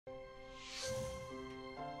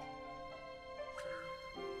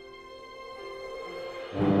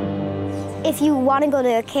If you want to go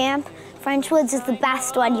to a camp, French Woods is the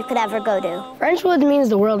best one you could ever go to. French Woods means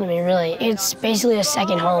the world to me, really. It's basically a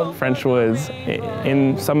second home. French Woods,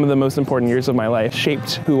 in some of the most important years of my life,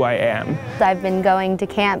 shaped who I am. I've been going to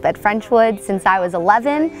camp at French Woods since I was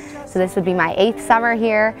 11, so this would be my 8th summer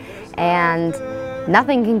here, and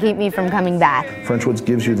nothing can keep me from coming back. French Woods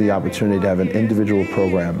gives you the opportunity to have an individual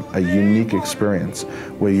program, a unique experience,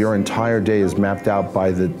 where your entire day is mapped out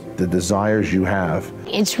by the desires you have.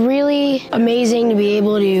 It's really amazing to be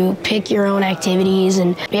able to pick your own activities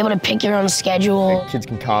and be able to pick your own schedule. Kids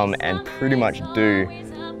can come and pretty much do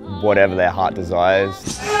whatever their heart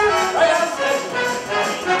desires.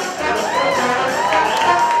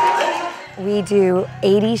 We do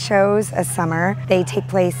 80 shows a summer. They take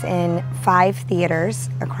place in 5 theaters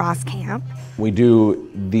across camp. We do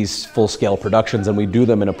these full-scale productions, and we do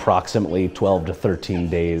them in approximately 12 to 13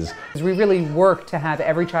 days. We really work to have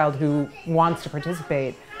every child who wants to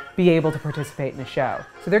participate be able to participate in a show.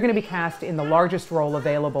 So they're going to be cast in the largest role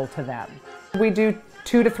available to them. We do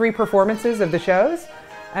 2 to 3 performances of the shows,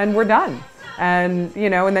 and we're done. And,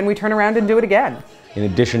 and then we turn around and do it again. In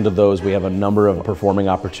addition to those, we have a number of performing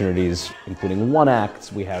opportunities, including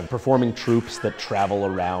one-acts. We have performing troupes that travel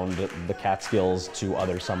around the Catskills to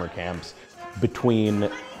other summer camps. Between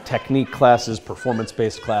technique classes,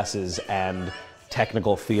 performance-based classes, and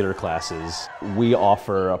technical theater classes, we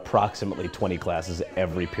offer approximately 20 classes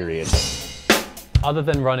every period. Other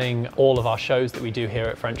than running all of our shows that we do here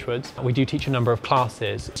at French Woods, we do teach a number of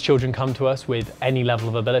classes. Children come to us with any level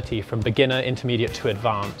of ability, from beginner, intermediate to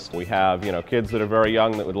advanced. We have, kids that are very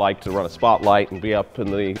young that would like to run a spotlight and be up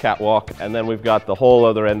in the catwalk, and then we've got the whole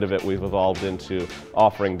other end of it. We've evolved into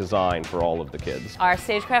offering design for all of the kids. Our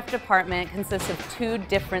stagecraft department consists of 2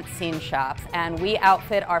 different scene shops, and we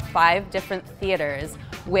outfit our 5 different theaters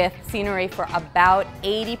with scenery for about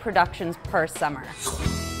 80 productions per summer.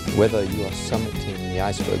 Whether you are summiting the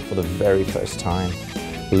iceberg for the very first time,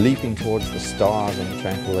 leaping towards the stars on a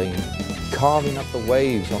trampoline, carving up the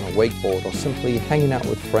waves on a wakeboard, or simply hanging out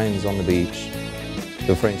with friends on the beach,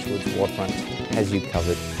 the French Woods Waterfront has you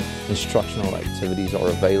covered. Instructional activities are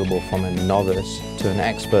available from a novice to an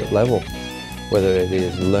expert level, whether it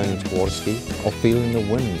is learning to water ski or feeling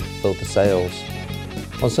the wind fill the sails,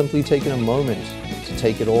 or simply taking a moment to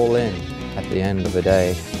take it all in at the end of the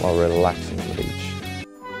day while relaxing on the beach.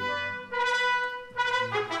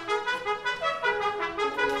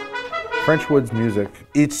 French Woods music,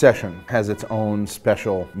 each session has its own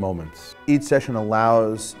special moments. Each session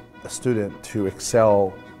allows a student to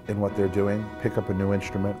excel in what they're doing, pick up a new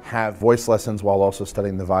instrument, have voice lessons while also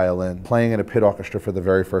studying the violin, playing in a pit orchestra for the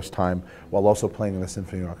very first time while also playing in a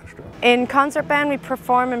symphony orchestra. In concert band, we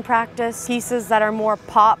perform and practice pieces that are more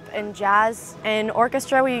pop and jazz. In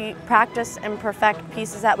orchestra, we practice and perfect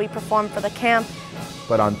pieces that we perform for the camp.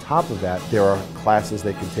 But on top of that, there are classes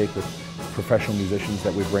they can take with professional musicians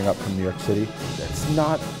that we bring up from New York City. That's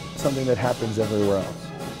not something that happens everywhere else.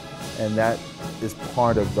 And that is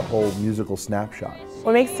part of the whole musical snapshot.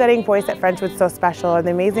 What makes studying voice at French Woods so special are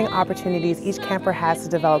the amazing opportunities each camper has to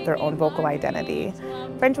develop their own vocal identity.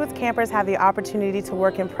 French Woods campers have the opportunity to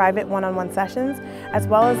work in private one-on-one sessions, as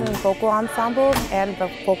well as in vocal ensembles and the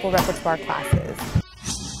vocal repertoire classes.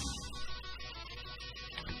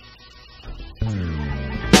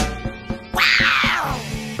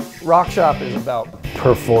 Rock Shop is about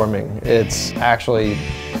performing. It's actually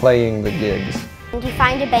playing the gigs. You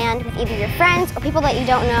find a band with either your friends or people that you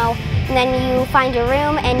don't know, and then you find a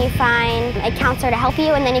room and you find a counselor to help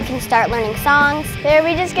you, and then you can start learning songs. There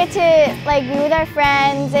we just get to be with our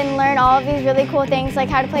friends and learn all of these really cool things, like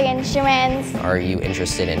how to play instruments. Are you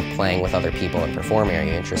interested in playing with other people and performing? Are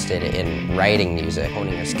you interested in writing music,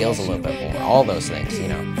 honing your skills a little bit more? All those things,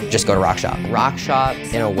 just go to Rock Shop. Rock Shop,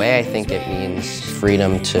 in a way, I think it means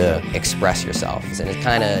freedom to express yourself. And it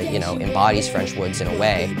kind of, embodies French Woods in a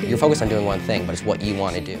way. You're focused on doing one thing, but it's what you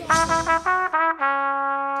want to do.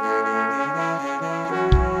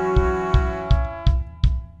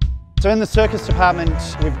 So in the circus department,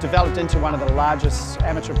 we've developed into one of the largest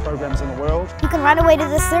amateur programs in the world. You can run away to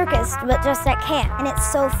the circus, but just at camp, and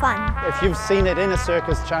it's so fun. If you've seen it in a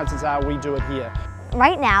circus, chances are we do it here.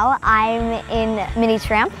 Right now, I'm in mini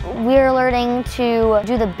tramp. We're learning to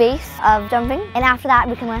do the base of jumping, and after that,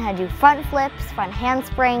 we can learn how to do front flips, front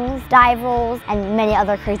handsprings, dive rolls, and many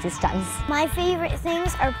other crazy stunts. My favorite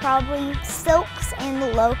things are probably silks and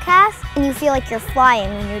the low cast, and you feel like you're flying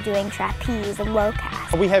when you're doing trapeze and low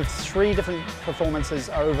cast. We have 3 different performances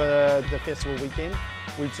over the festival weekend.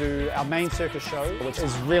 We do our main circus show, which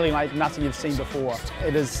is really like nothing you've seen before.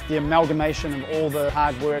 It is the amalgamation of all the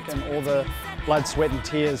hard work and all the blood, sweat and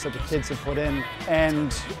tears that the kids have put in,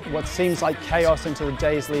 and what seems like chaos into the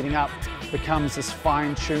days leading up becomes this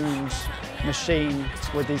fine-tuned machine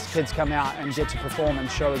where these kids come out and get to perform and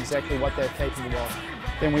show exactly what they're capable of.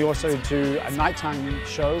 Then we also do a nighttime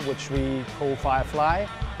show which we call Firefly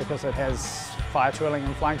because it has fire twirling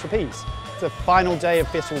and flying trapeze. The final day of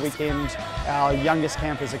festival weekend, our youngest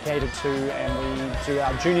campers are catered to, and we do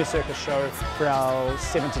our junior circus show for our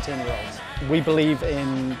 7 to 10-year-olds. We believe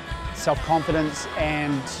in self-confidence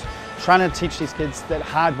and trying to teach these kids that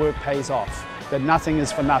hard work pays off, that nothing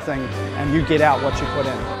is for nothing, and you get out what you put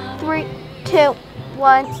in. 3, 2,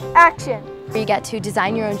 1, action! You get to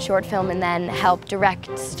design your own short film and then help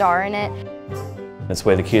direct, star in it. It's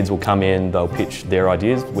where the kids will come in, they'll pitch their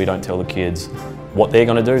ideas. We don't tell the kids what they're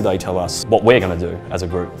going to do, they tell us what we're going to do as a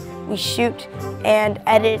group. We shoot and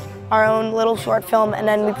edit our own little short film and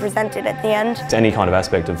then we present it at the end. It's any kind of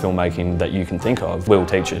aspect of filmmaking that you can think of, we'll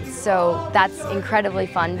teach it. So that's incredibly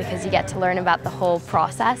fun because you get to learn about the whole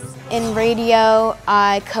process. In radio,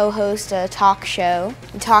 I co-host a talk show.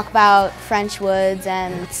 We talk about French Woods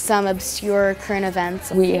and some obscure current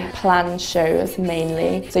events. We plan shows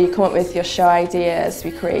mainly. So you come up with your show ideas,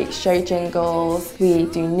 we create show jingles, we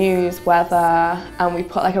do news, weather, and we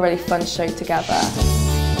put like a really fun show together.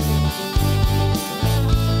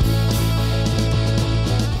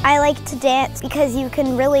 I like to dance because you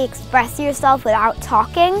can really express yourself without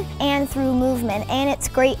talking and through movement, and it's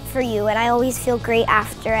great for you, and I always feel great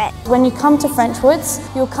after it. When you come to French Woods,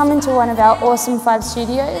 you'll come into one of our awesome 5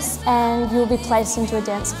 studios and you'll be placed into a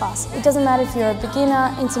dance class. It doesn't matter if you're a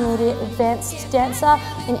beginner, intermediate, advanced dancer,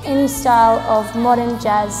 in any style of modern,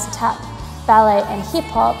 jazz, tap, ballet and hip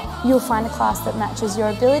hop, you'll find a class that matches your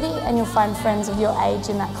ability and you'll find friends of your age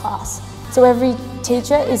in that class. So every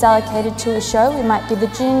teacher is allocated to a show. It might be the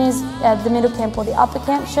juniors, the middle camp or the upper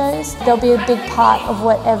camp shows. They'll be a big part of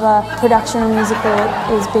whatever production or musical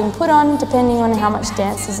is being put on, depending on how much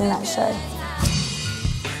dance is in that show.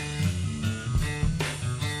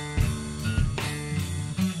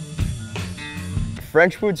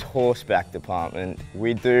 Frenchwood's horseback department,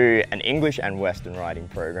 we do an English and Western riding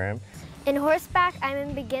program. In horseback, I'm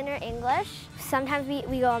in beginner English. Sometimes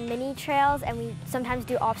we go on mini trails and we sometimes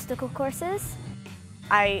do obstacle courses.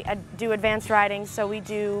 I do advanced riding, so we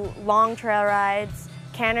do long trail rides,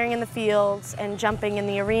 cantering in the fields, and jumping in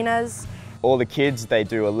the arenas. All the kids, they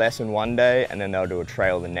do a lesson one day and then they'll do a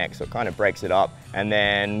trail the next, so it kind of breaks it up. And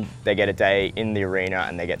then they get a day in the arena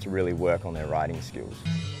and they get to really work on their riding skills.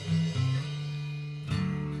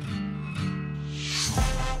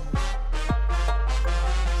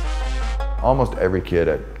 Almost every kid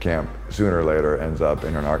at camp, sooner or later, ends up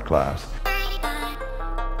in an art class.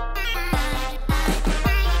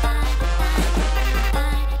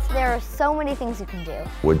 There are so many things you can do.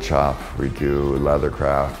 Wood chop, we do leather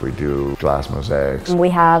craft, we do glass mosaics. We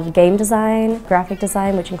have game design, graphic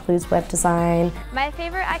design, which includes web design. My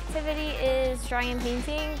favorite activity is drawing and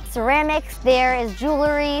painting. Ceramics, there is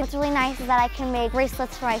jewelry. What's really nice is that I can make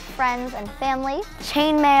bracelets for my friends and family.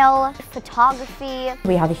 Chainmail, photography.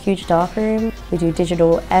 We have a huge darkroom. We do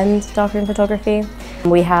digital and darkroom photography.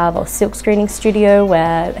 We have a silk screening studio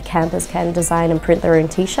where campers can design and print their own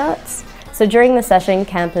t-shirts. So during the session,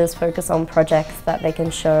 campers focus on projects that they can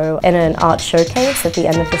show in an art showcase at the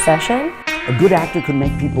end of the session. A good actor can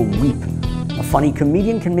make people weep. A funny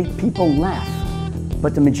comedian can make people laugh.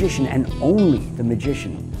 But the magician, and only the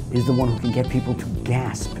magician, is the one who can get people to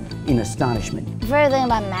gasp in astonishment. My favorite thing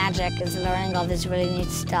about magic is learning all this really neat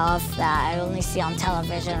stuff that I only see on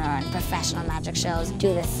television or in professional magic shows.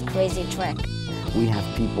 Do this crazy trick. We have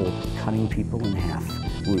people cutting people in half.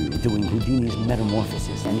 We're doing Houdini's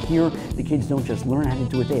metamorphosis. And here, the kids don't just learn how to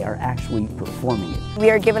do it, they are actually performing it.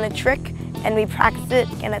 We are given a trick and we practice it,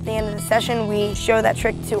 and at the end of the session we show that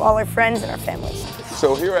trick to all our friends and our families.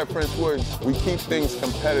 So here at French Woods, we keep things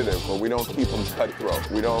competitive, but we don't keep them cutthroat.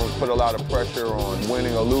 We don't put a lot of pressure on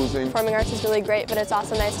winning or losing. Performing arts is really great, but it's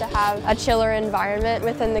also nice to have a chiller environment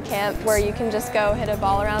within the camp where you can just go hit a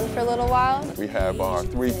ball around for a little while. We have our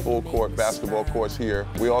 3 full-court basketball courts here.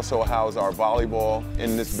 We also house our volleyball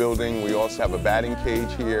in this building. We also have a batting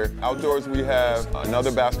cage here. Outdoors, we have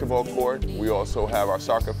another basketball court. We also have our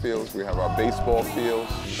soccer fields. We have our baseball fields.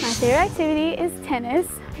 My favorite activity is tennis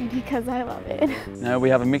because I love it. Now, we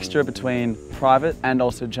have a mixture between private and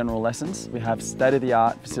also general lessons. We have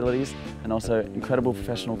state-of-the-art facilities and also incredible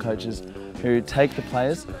professional coaches who take the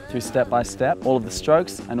players through step by step, all of the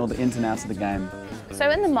strokes and all the ins and outs of the game. So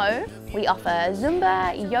in the Mo, we offer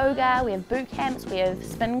Zumba, yoga, we have boot camps, we have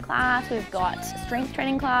spin class, we've got strength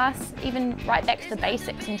training class, even right back to the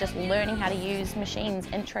basics and just learning how to use machines,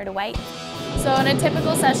 intro to weight. So in a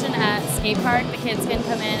typical session at skate park, the kids can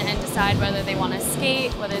come in and decide whether they want to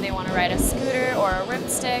skate, whether they want to ride a scooter or a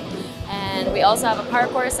ripstick. And we also have a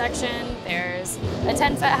parkour section. There's a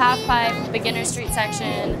 10-foot half pipe, beginner street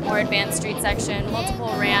section, more advanced street section,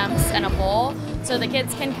 multiple ramps, and a bowl. So the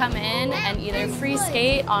kids can come in and either free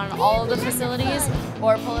skate on all of the facilities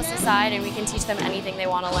or pull us aside and we can teach them anything they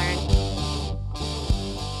want to learn.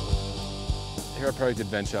 Here at Project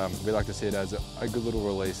Adventure, we like to see it as a good little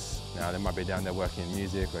release. Now, they might be down there working in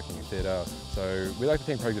music, working in theatre, so we like to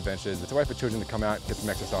think Project Adventures, it's a way for children to come out, get some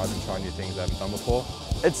exercise and try new things they haven't done before.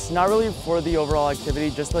 It's not really for the overall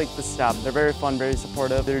activity, just like the staff. They're very fun, very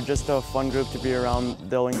supportive. They're just a fun group to be around.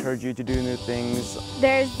 They'll encourage you to do new things.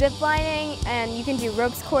 There's zip lining, and you can do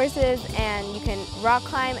ropes courses, and you can rock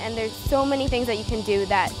climb, and there's so many things that you can do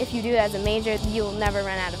that if you do that as a major, you'll never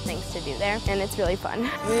run out of things to do there, and it's really fun.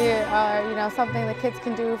 We are, something the kids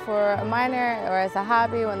can do for a minor or as a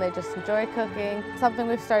hobby when they just enjoy cooking. Something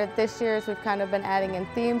we've started this year is we've kind of been adding in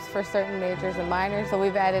themes for certain majors and minors. So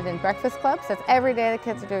we've added in breakfast clubs. That's every day the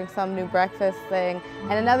kids are doing some new breakfast thing.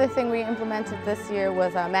 And another thing we implemented this year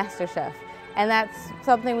was MasterChef. And that's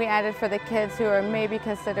something we added for the kids who are maybe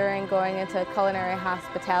considering going into a culinary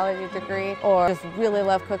hospitality degree or just really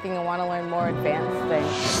love cooking and want to learn more advanced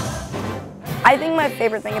things. I think my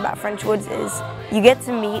favorite thing about French Woods is you get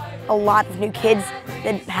to meet a lot of new kids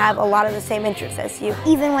that have a lot of the same interests as you.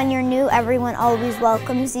 Even when you're new, everyone always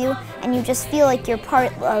welcomes you and you just feel like you're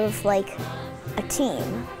part of a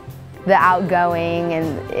team. The outgoing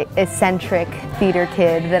and eccentric theater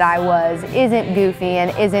kid that I was isn't goofy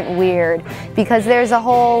and isn't weird because there's a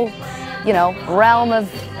whole, realm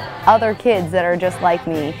of other kids that are just like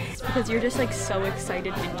me. Because you're just so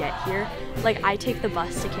excited to get here. I take the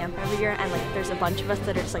bus to camp every year and there's a bunch of us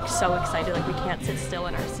that are just so excited, we can't sit still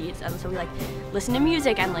in our seats, and so we listen to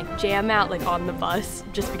music and jam out on the bus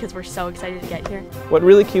just because we're so excited to get here. What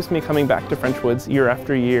really keeps me coming back to French Woods year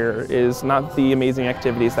after year is not the amazing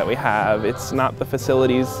activities that we have, it's not the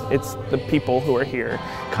facilities, it's the people who are here.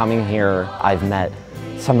 Coming here, I've met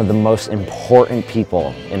some of the most important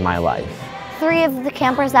people in my life. 3 of the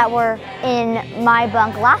campers that were in my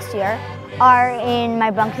bunk last year are in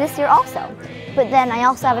my bunk this year also. But then I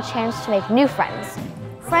also have a chance to make new friends.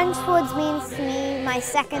 French Woods means to me my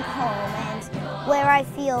second home and where I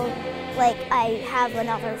feel like I have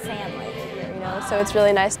another family. So it's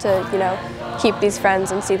really nice to, keep these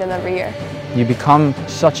friends and see them every year. You become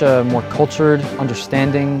such a more cultured,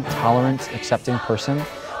 understanding, tolerant, accepting person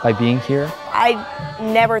by being here. I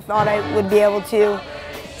never thought I would be able to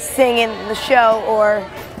sing in the show or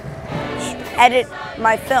edit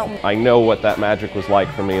my film. I know what that magic was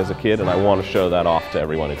like for me as a kid, and I want to show that off to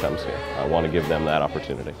everyone who comes here. I want to give them that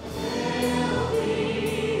opportunity.